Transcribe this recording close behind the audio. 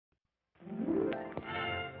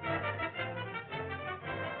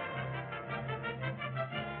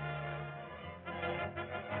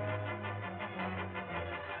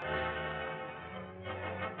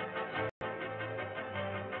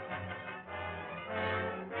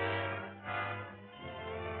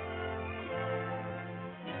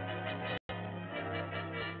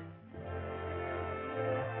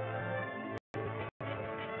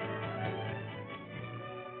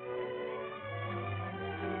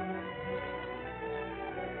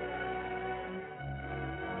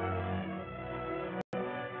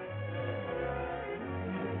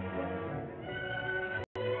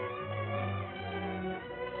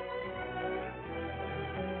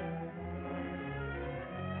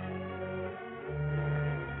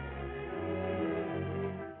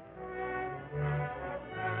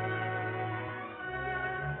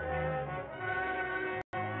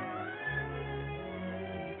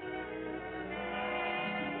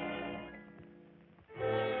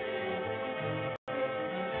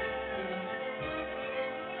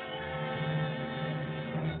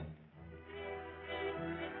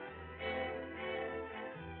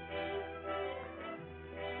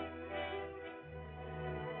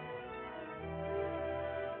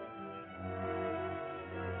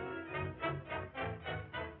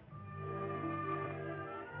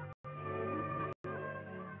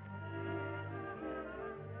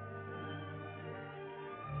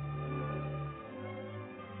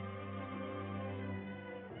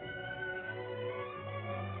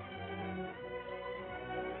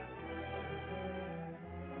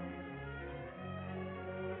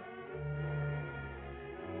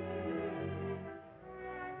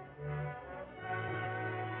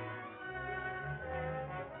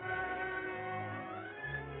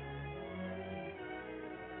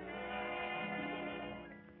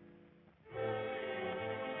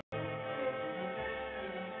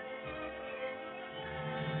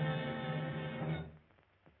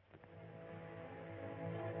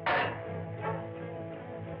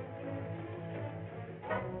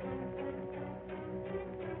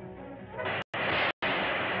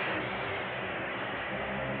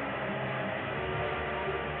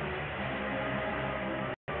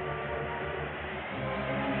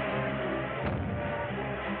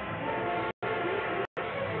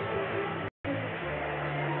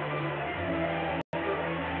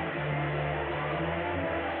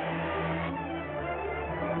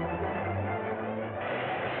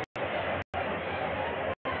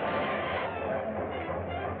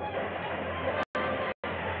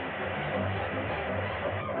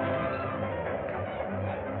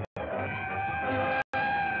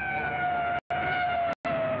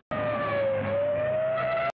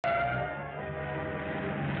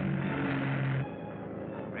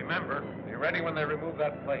ready when they remove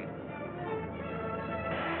that plate.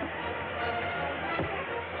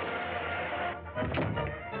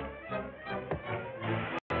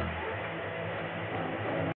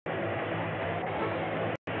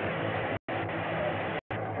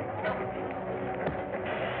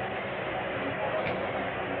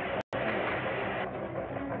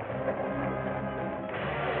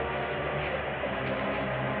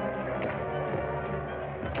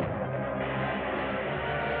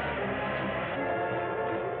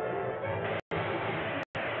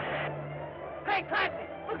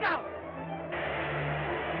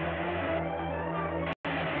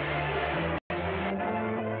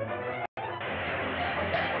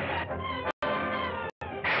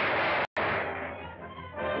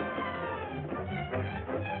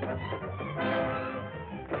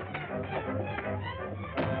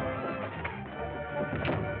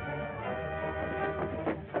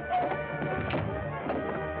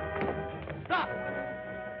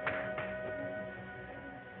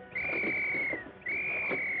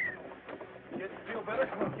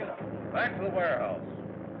 Back to the warehouse.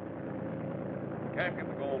 Can't get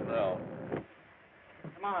the gold now.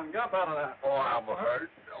 Come on, jump out of that. Oh, I'm hurt.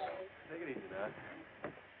 Take it easy, now.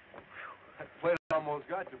 That plate almost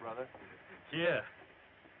got you, brother. Yeah.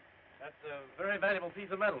 That's a very valuable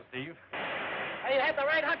piece of metal, Steve. Hey, you had the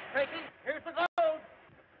right hunch, Tracy. Here's the gold.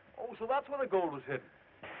 Oh, so that's where the gold was hidden.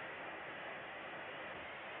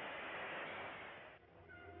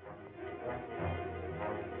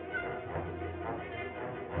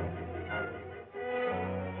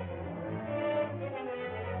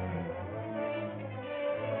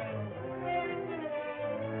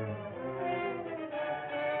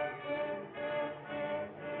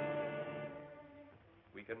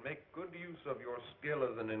 We can make good use of your skill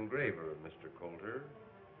as an engraver, Mr. Coulter.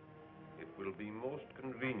 It will be most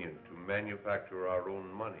convenient to manufacture our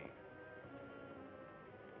own money.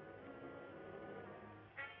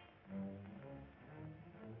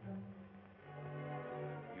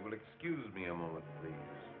 You will excuse me a moment, please.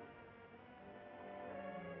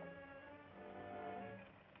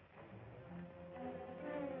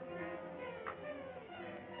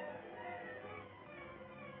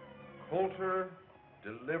 Coulter,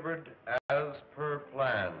 delivered as per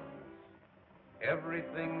plans.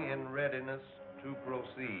 Everything in readiness to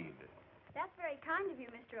proceed. That's very kind of you,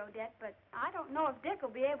 Mr. Odette, but I don't know if Dick will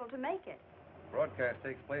be able to make it. Broadcast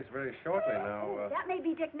takes place very shortly now. Oh, that may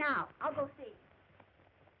be Dick now. I'll go see.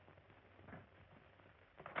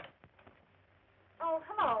 Oh,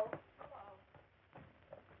 hello. Hello.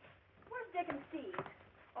 Where's Dick and Steve?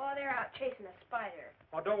 Oh, they're out chasing a spider.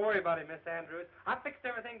 Oh, don't worry about it, Miss Andrews. I fixed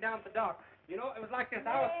everything down at the dock. You know, it was like this.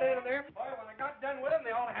 I was standing there. Boy, when I got done with them,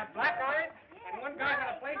 they all had black eyes, and one guy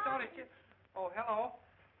had a place on his chest. Oh, hello.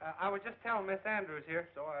 I was just telling Miss Andrews here.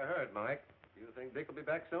 So I heard, Mike. You think Dick will be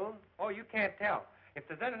back soon? Oh, you can't tell. If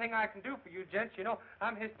there's anything I can do for you, gents, you know,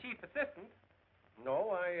 I'm his chief assistant.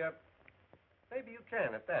 No, maybe you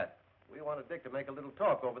can at that. We wanted Dick to make a little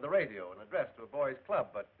talk over the radio and address to a boys'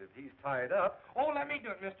 club, but if he's tied up... Oh, let me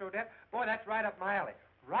do it, Mr. Odette. Boy, that's right up my alley.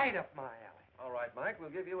 Right up my alley. All right, Mike,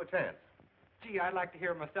 we'll give you a chance. Gee, I'd like to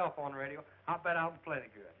hear myself on the radio. I'll bet I'll be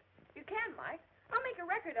plenty good. You can, Mike. I'll make a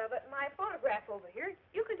record of it in my phonograph over here.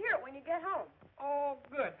 You can hear it when you get home. Oh,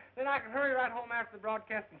 good. Then I can hurry right home after the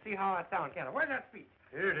broadcast and see how I sound, can't I? Where's that speech?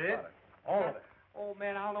 Here it is. All of it. Oh,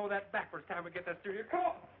 man, I'll know that backwards time we get that studio.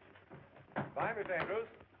 Come on. Bye, Miss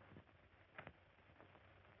Andrews.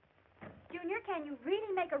 Junior, can you really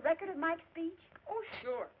make a record of Mike's speech? Oh,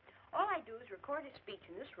 sure. All I do is record his speech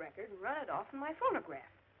in this record and run it off in my phonograph.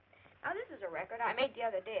 Now, this is a record I made the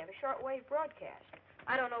other day of a shortwave broadcast.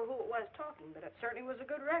 I don't know who it was talking, but it certainly was a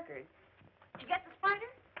good record. Did you get the spider?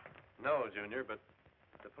 No, Junior, but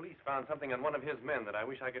the police found something on one of his men that I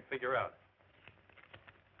wish I could figure out.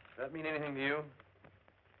 Does that mean anything to you?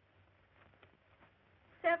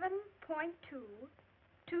 7.2,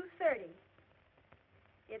 230.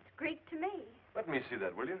 It's Greek to me. Let me see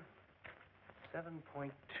that, will you? 7.2,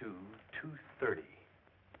 230.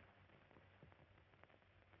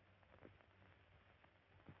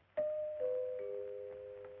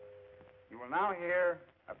 You will now hear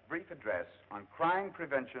a brief address on crime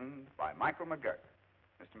prevention by Michael McGurk.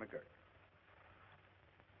 Mr. McGurk.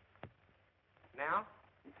 Now?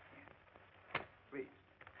 Please.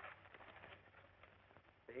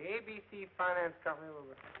 The ABC Finance Company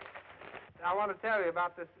will... I want to tell you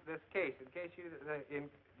about this case, in case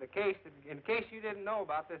you didn't know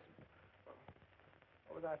about this.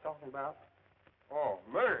 What was I talking about? Oh,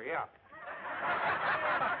 murder, yeah.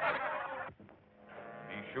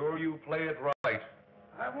 Be sure you play it right.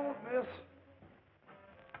 I won't miss.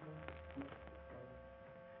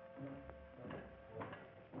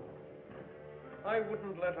 I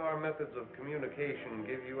wouldn't let our methods of communication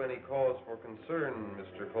give you any cause for concern,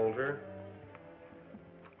 Mr. Coulter.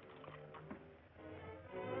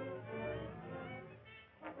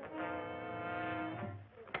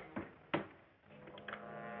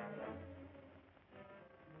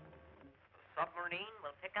 Submarine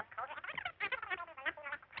will pick up.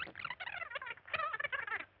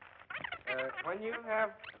 When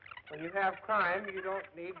you have crime, you don't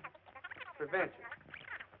need prevention.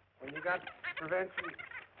 When you got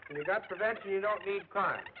prevention, you don't need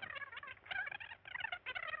crime.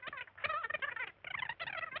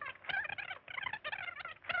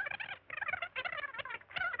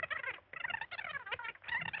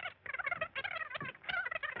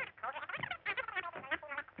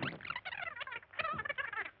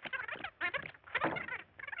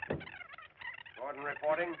 Gordon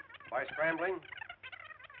reporting. By scrambling?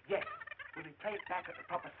 Yes. When we play it back at the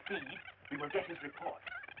proper speed, we will get his report.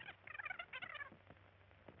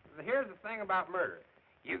 Here's the thing about murder.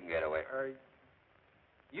 You can get away with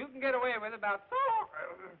about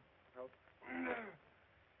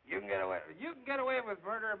you can get away with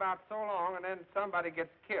murder about so long, and then somebody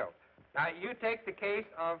gets killed. Now you take the case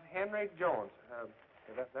of Henry Jones.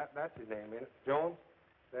 That's his name, isn't it? Jones?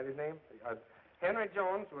 Is that his name? Henry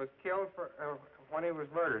Jones was killed when he was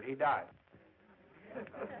murdered. He died. In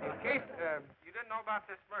case you didn't know about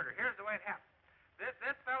this murder, here's the way it happened.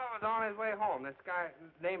 This fellow was on his way home. This guy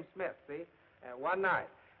named Smith, see? One night,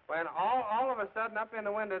 when all of a sudden up in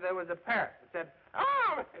the window there was a parrot that said,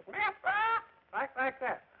 "Oh, Mr. Smith!" like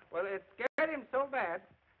that. Well, it scared him so bad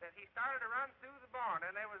that he started to run through the barn,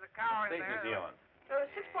 and there was a cow in there. What station is he on? So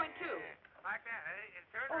it's 6.2. Like that. It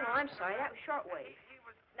turned Oh, no, around. I'm sorry. That was shortwave. He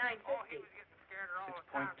was 950. Oh, he was getting scared all the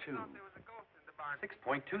time. He 6.2. thought there was a ghost in the barn.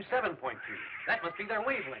 6.2, 7.2. That must be their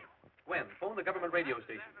wavelength. Gwen, phone the government radio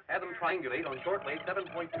station. Have them triangulate on shortwave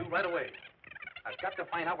 7.2 right away. I've got to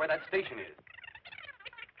find out where that station is.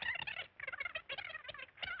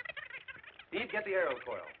 Steve, get the aerial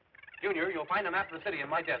coil. Junior, you'll find a map of the city in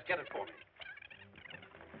my desk. Get it for me.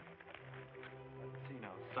 Let's see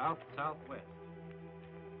now. South, southwest.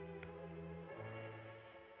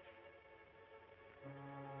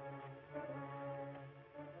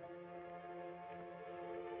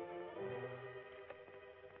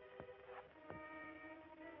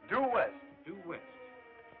 Due west. Due west.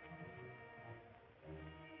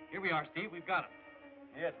 Here we are, Steve. We've got it.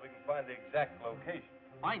 Yes, we can find the exact location.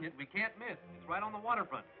 Find it. We can't miss. It's right on the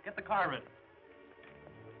waterfront. Get the car ready.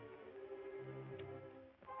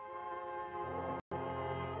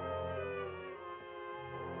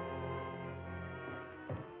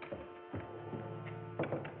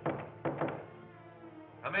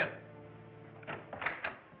 Come in.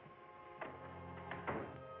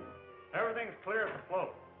 Everything's clear for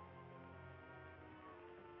float.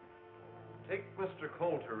 Take Mr.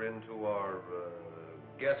 Coulter into our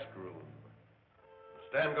guest room.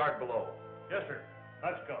 Stand guard below. Yes, sir.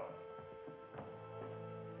 Let's go.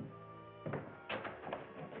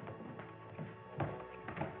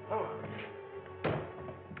 Come on.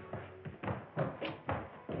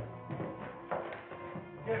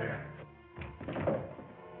 Get here.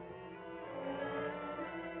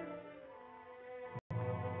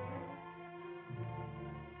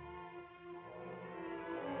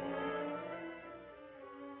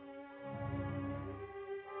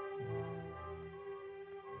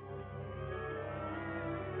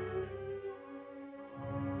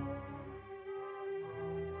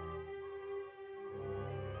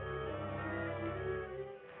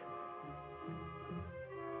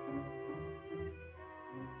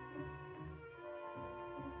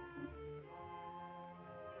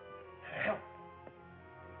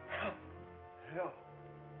 Help.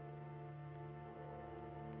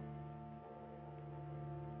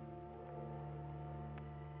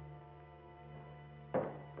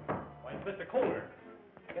 Why, it's Mr. Coulter.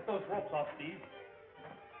 Get those ropes off, Steve.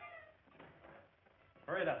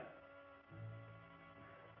 Hurry it up.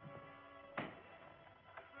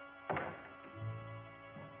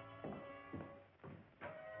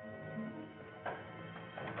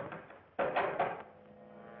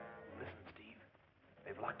 Listen, Steve.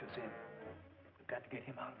 They've locked us in. We've got to get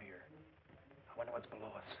him out of here. I wonder what's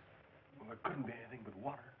below us. Well, it couldn't be anything but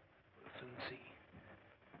water. We'll soon see.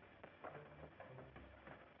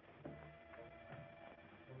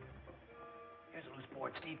 Here's a loose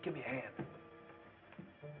board. Steve, give me a hand.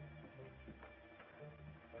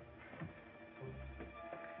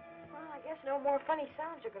 Well, I guess no more funny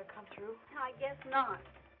sounds are going to come through. I guess not.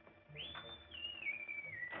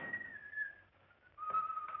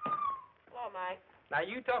 Hello, Mike. Now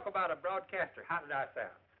you talk about a broadcaster. How did I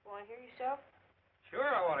sound? Want to hear yourself? Sure,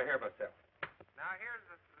 I want to hear myself. Now, here's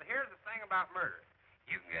the thing about murder.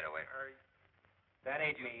 You can get away. That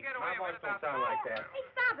ain't me. get My away voice with don't about sound like that. Hey,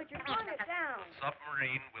 stop it. You're slowing it down.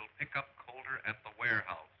 Submarine will pick up Coulter at the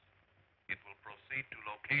warehouse. It will proceed to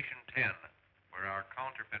location 10, where our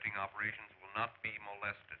counterfeiting operations will not be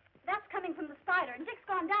molested. That's coming from the Spider, and Dick's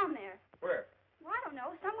gone down there. Where? Well, I don't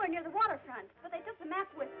know, somewhere near the waterfront. But they took the map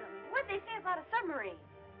with them. What'd they say about a submarine?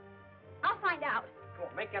 I'll find out. Come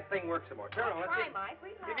on, make that thing work some more. Turn on. Let's Try, see. Mike.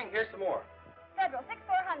 We See if you can hear some more. Federal,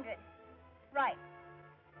 6400. Right.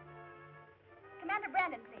 Commander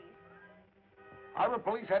Brandon, please. Harbor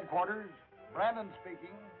Police Headquarters, Brandon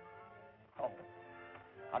speaking. Oh,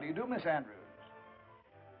 how do you do, Miss Andrews?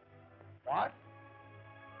 What?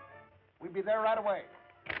 We'll be there right away.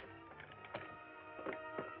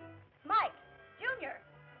 Mike, Junior.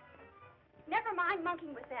 Never mind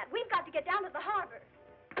monkeying with that. We've got to get down to the harbor.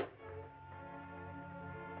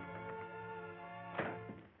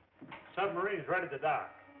 Submarine's right at the dock.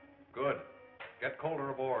 Good. Get Coulter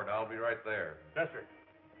aboard. I'll be right there. Yes, sir.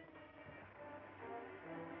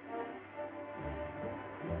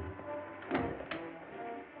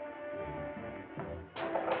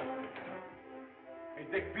 Hey,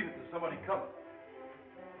 Dick, beat it. There's somebody coming.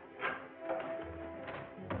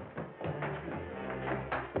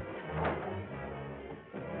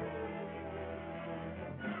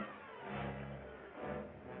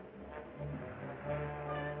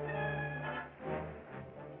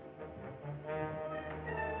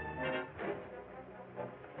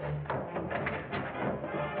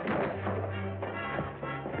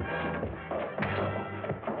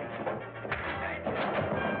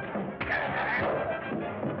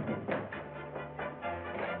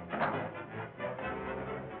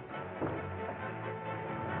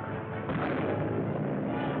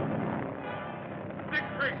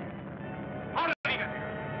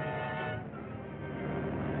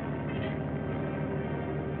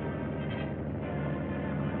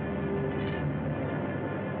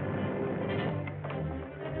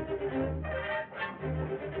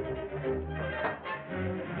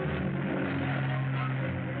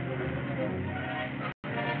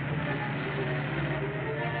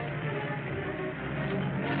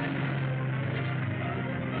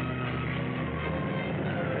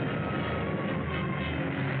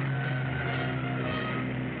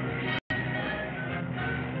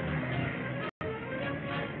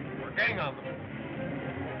 Getting on them.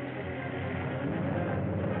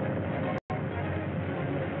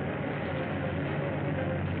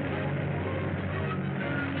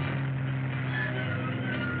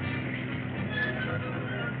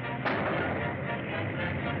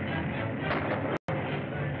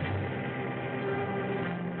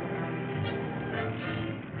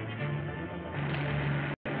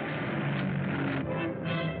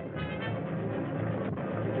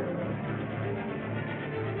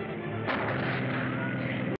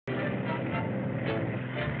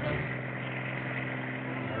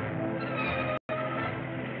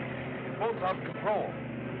 Boat's out of control.